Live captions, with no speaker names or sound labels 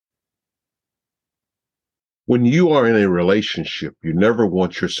When you are in a relationship, you never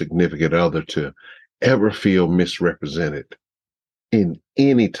want your significant other to ever feel misrepresented in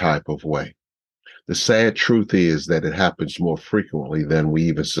any type of way. The sad truth is that it happens more frequently than we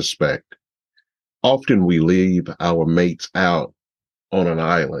even suspect. Often we leave our mates out on an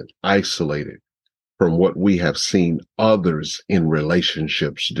island, isolated from what we have seen others in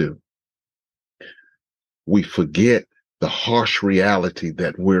relationships do. We forget the harsh reality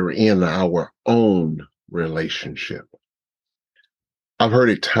that we're in our own relationship. I've heard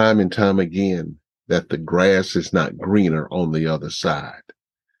it time and time again that the grass is not greener on the other side.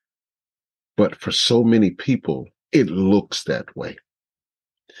 But for so many people, it looks that way.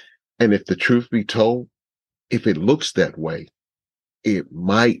 And if the truth be told, if it looks that way, it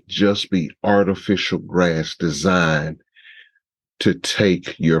might just be artificial grass designed to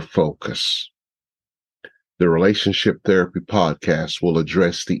take your focus. The Relationship Therapy Podcast will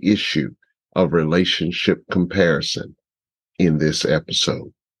address the issue of relationship comparison in this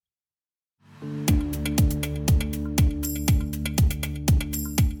episode.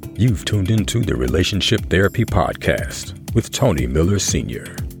 You've tuned into the Relationship Therapy Podcast with Tony Miller Sr.,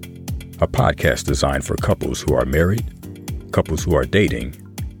 a podcast designed for couples who are married, couples who are dating,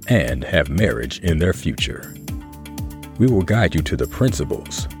 and have marriage in their future. We will guide you to the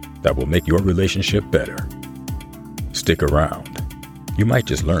principles that will make your relationship better. Stick around. You might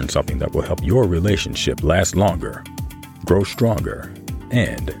just learn something that will help your relationship last longer, grow stronger,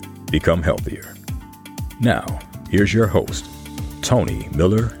 and become healthier. Now, here's your host, Tony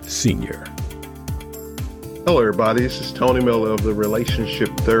Miller Sr. Hello, everybody. This is Tony Miller of the Relationship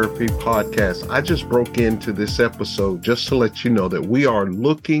Therapy Podcast. I just broke into this episode just to let you know that we are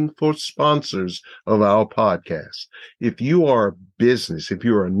looking for sponsors of our podcast. If you are a business, if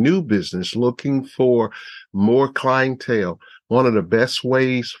you're a new business looking for more clientele, one of the best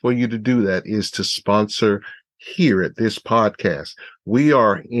ways for you to do that is to sponsor here at this podcast. We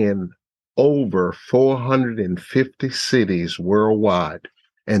are in over 450 cities worldwide.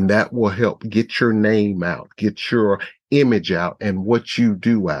 And that will help get your name out, get your image out, and what you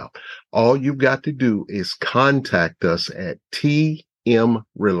do out. All you've got to do is contact us at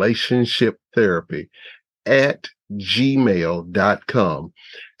tmrelationshiptherapy@gmail.com,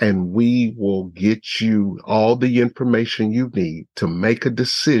 and we will get you all the information you need to make a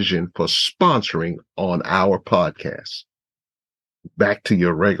decision for sponsoring on our podcast. Back to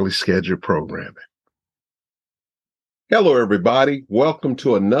your regularly scheduled programming. Hello, everybody. Welcome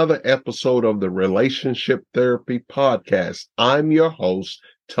to another episode of the Relationship Therapy Podcast. I'm your host,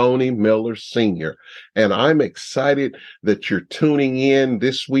 Tony Miller Sr., and I'm excited that you're tuning in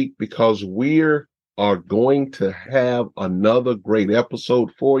this week because we are going to have another great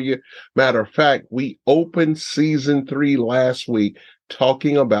episode for you. Matter of fact, we opened season 3 last week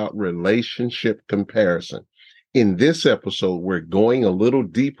talking about relationship comparison. In this episode, we're going a little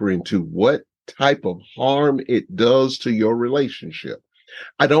deeper into what type of harm it does to your relationship.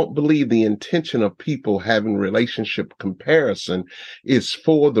 I don't believe the intention of people having relationship comparison is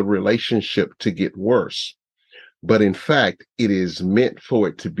for the relationship to get worse. But in fact, it is meant for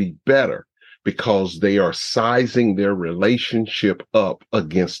it to be better because they are sizing their relationship up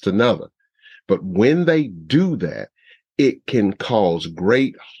against another. But when they do that, it can cause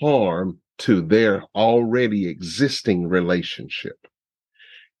great harm to their already existing relationship.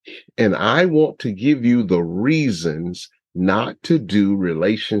 And I want to give you the reasons not to do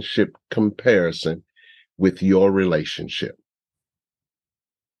relationship comparison with your relationship.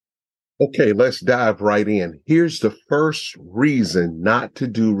 Okay, let's dive right in. Here's the first reason not to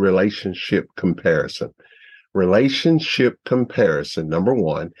do relationship comparison. Relationship comparison, number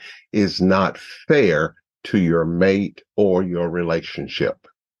one, is not fair to your mate or your relationship.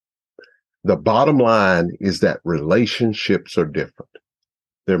 The bottom line is that relationships are different.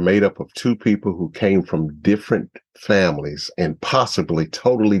 They're made up of two people who came from different families and possibly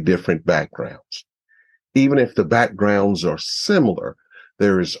totally different backgrounds. Even if the backgrounds are similar,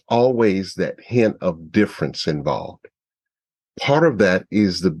 there is always that hint of difference involved. Part of that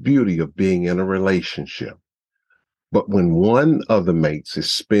is the beauty of being in a relationship. But when one of the mates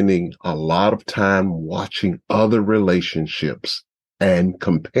is spending a lot of time watching other relationships and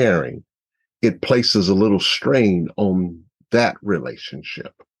comparing, it places a little strain on that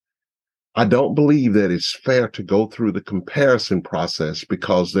relationship. I don't believe that it's fair to go through the comparison process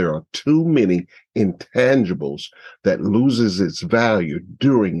because there are too many intangibles that loses its value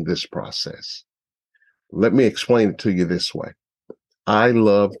during this process. Let me explain it to you this way. I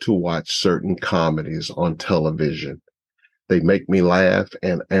love to watch certain comedies on television. They make me laugh,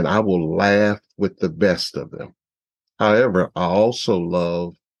 and I will laugh with the best of them. However, I also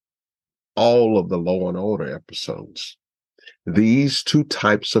love all of the Law and Order episodes. These two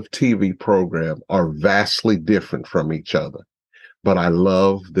types of TV program are vastly different from each other, but I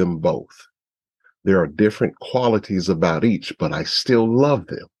love them both. There are different qualities about each, but I still love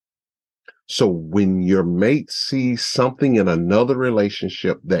them. So when your mate sees something in another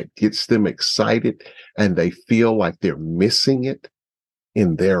relationship that gets them excited and they feel like they're missing it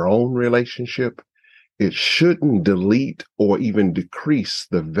in their own relationship, it shouldn't delete or even decrease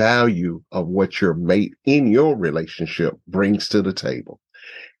the value of what your mate in your relationship brings to the table.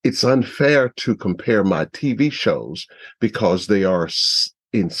 It's unfair to compare my TV shows because they are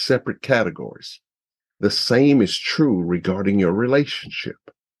in separate categories. The same is true regarding your relationship.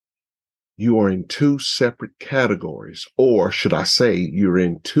 You are in two separate categories, or should I say, you're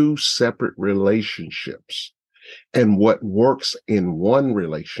in two separate relationships. And what works in one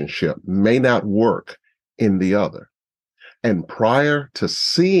relationship may not work in the other. And prior to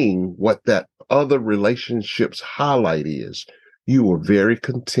seeing what that other relationship's highlight is, you were very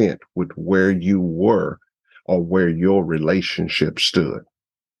content with where you were or where your relationship stood.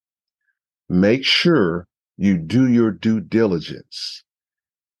 Make sure you do your due diligence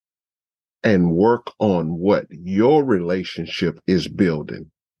and work on what your relationship is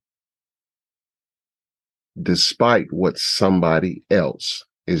building, despite what somebody else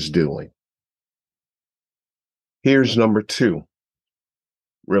is doing. Here's number 2.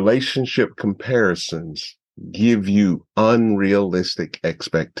 Relationship comparisons give you unrealistic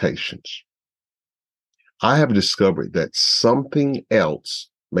expectations. I have discovered that something else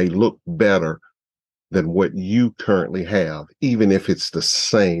may look better than what you currently have, even if it's the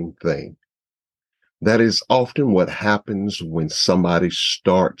same thing. That is often what happens when somebody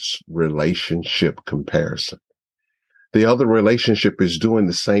starts relationship comparison. The other relationship is doing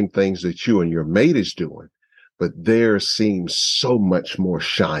the same things that you and your mate is doing, but theirs seems so much more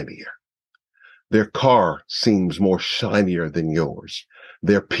shinier. Their car seems more shinier than yours.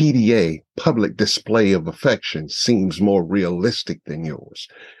 Their PDA, public display of affection, seems more realistic than yours.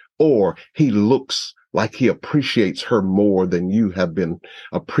 Or he looks like he appreciates her more than you have been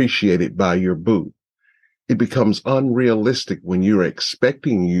appreciated by your boo. It becomes unrealistic when you're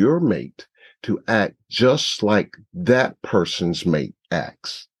expecting your mate to act just like that person's mate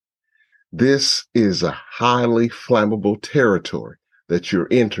acts. This is a highly flammable territory that you're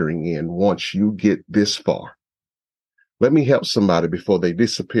entering in once you get this far. Let me help somebody before they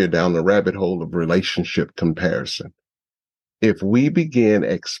disappear down the rabbit hole of relationship comparison. If we begin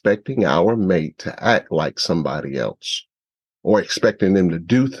expecting our mate to act like somebody else, or expecting them to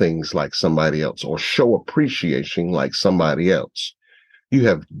do things like somebody else, or show appreciation like somebody else, you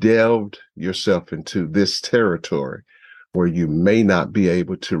have delved yourself into this territory where you may not be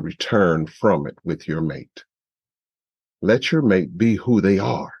able to return from it with your mate. Let your mate be who they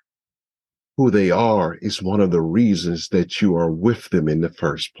are. Who they are is one of the reasons that you are with them in the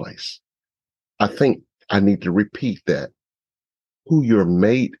first place. I think I need to repeat that. Who your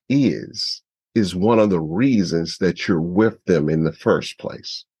mate is one of the reasons that you're with them in the first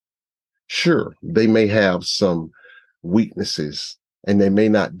place. Sure, they may have some weaknesses and they may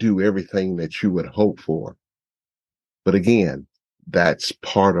not do everything that you would hope for. But again, that's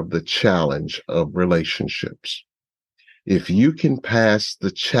part of the challenge of relationships. If you can pass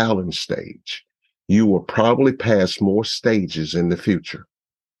the challenge stage, you will probably pass more stages in the future.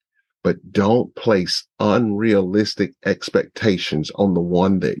 But don't place unrealistic expectations on the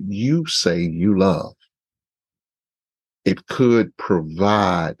one that you say you love. It could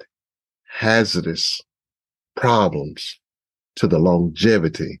provide hazardous problems to the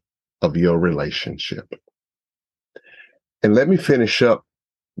longevity of your relationship. And let me finish up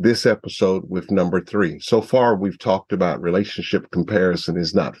this episode with number 3. So far, we've talked about relationship comparison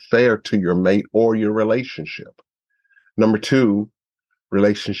is not fair to your mate or your relationship. Number 2,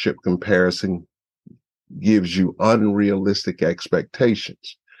 relationship comparison gives you unrealistic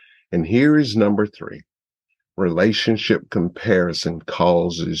expectations. And here is number 3. Relationship comparison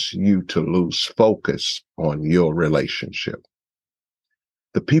causes you to lose focus on your relationship.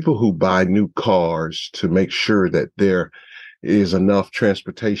 The people who buy new cars to make sure that there is enough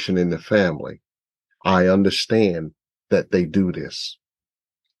transportation in the family, I understand that they do this.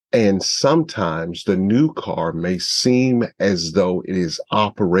 And sometimes the new car may seem as though it is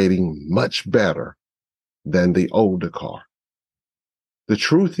operating much better than the older car. The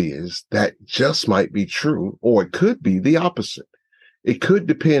truth is that just might be true, or it could be the opposite. It could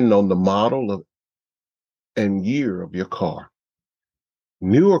depend on the model and year of your car.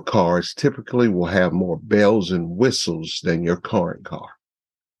 Newer cars typically will have more bells and whistles than your current car.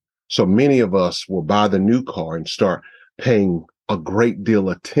 So many of us will buy the new car and start paying a great deal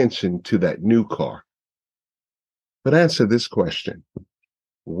of attention to that new car. But answer this question.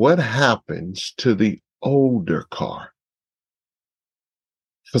 What happens to the older car?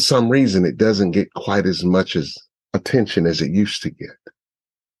 For some reason, it doesn't get quite as much attention as it used to get.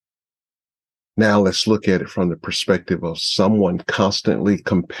 Now let's look at it from the perspective of someone constantly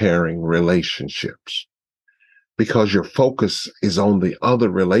comparing relationships. Because your focus is on the other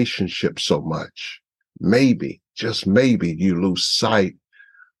relationship so much, maybe, just maybe, you lose sight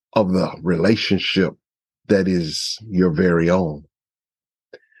of the relationship that is your very own.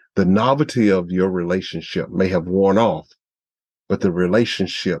 The novelty of your relationship may have worn off, but the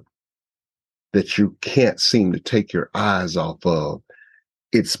relationship that you can't seem to take your eyes off of,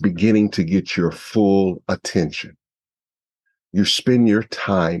 it's beginning to get your full attention. You spend your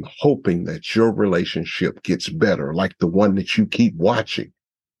time hoping that your relationship gets better, like the one that you keep watching.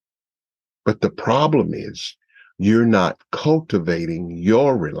 But the problem is you're not cultivating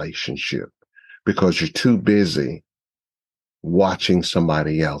your relationship because you're too busy watching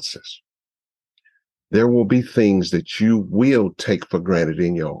somebody else's. There will be things that you will take for granted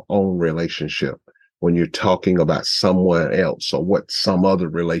in your own relationship when you're talking about someone else or what some other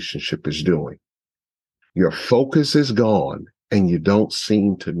relationship is doing. Your focus is gone and you don't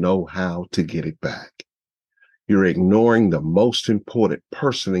seem to know how to get it back. You're ignoring the most important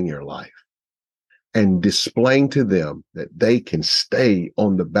person in your life and displaying to them that they can stay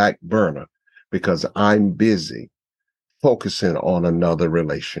on the back burner because I'm busy focusing on another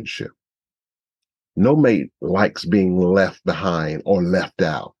relationship. No mate likes being left behind or left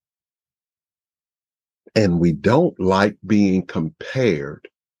out. And we don't like being compared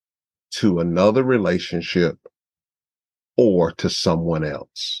to another relationship or to someone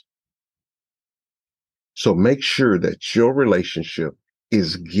else. So make sure that your relationship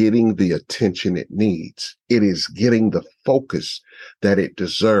is getting the attention it needs. It is getting the focus that it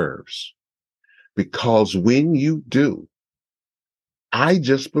deserves. Because when you do, I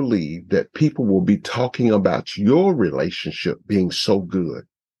just believe that people will be talking about your relationship being so good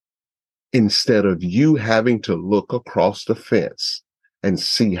instead of you having to look across the fence and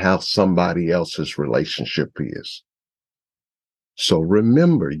see how somebody else's relationship is. So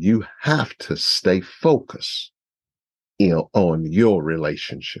remember, you have to stay focused on your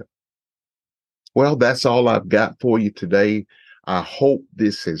relationship. Well, that's all I've got for you today. I hope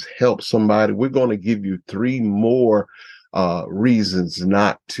this has helped somebody. We're going to give you 3 more reasons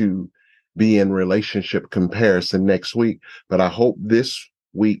not to be in relationship comparison next week. But I hope this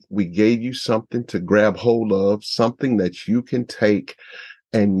week we gave you something to grab hold of, something that you can take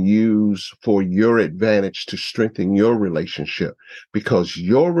and use for your advantage to strengthen your relationship, because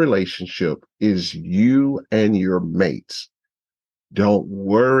your relationship is you and your mates. Don't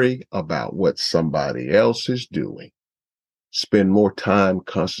worry about what somebody else is doing. Spend more time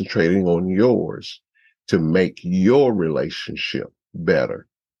concentrating on yours to make your relationship better.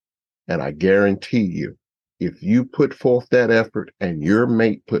 And I guarantee you, if you put forth that effort and your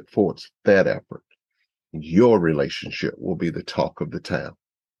mate put forth that effort, your relationship will be the talk of the town.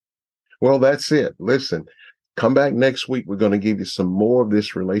 Well, that's it. Listen, come back next week. We're going to give you some more of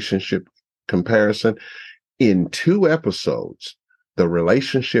this relationship comparison. In 2 episodes, the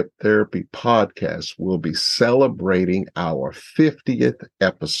Relationship Therapy Podcast will be celebrating our 50th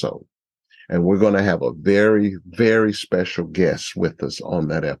episode. And we're going to have a very, very special guest with us on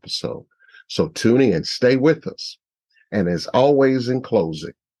that episode. So tune in, stay with us. And as always, in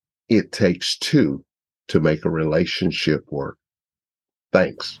closing, it takes 2 to make a relationship work.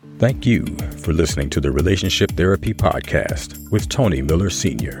 Thanks. Thank you for listening to the Relationship Therapy Podcast with Tony Miller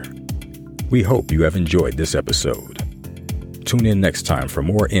Sr. We hope you have enjoyed this episode. Tune in next time for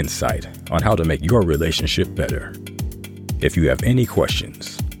more insight on how to make your relationship better. If you have any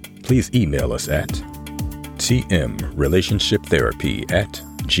questions, please email us at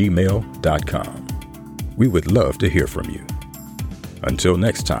tmrelationshiptherapy@gmail.com. We would love to hear from you. Until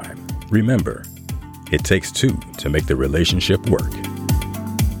next time, remember, it takes 2 to make the relationship work.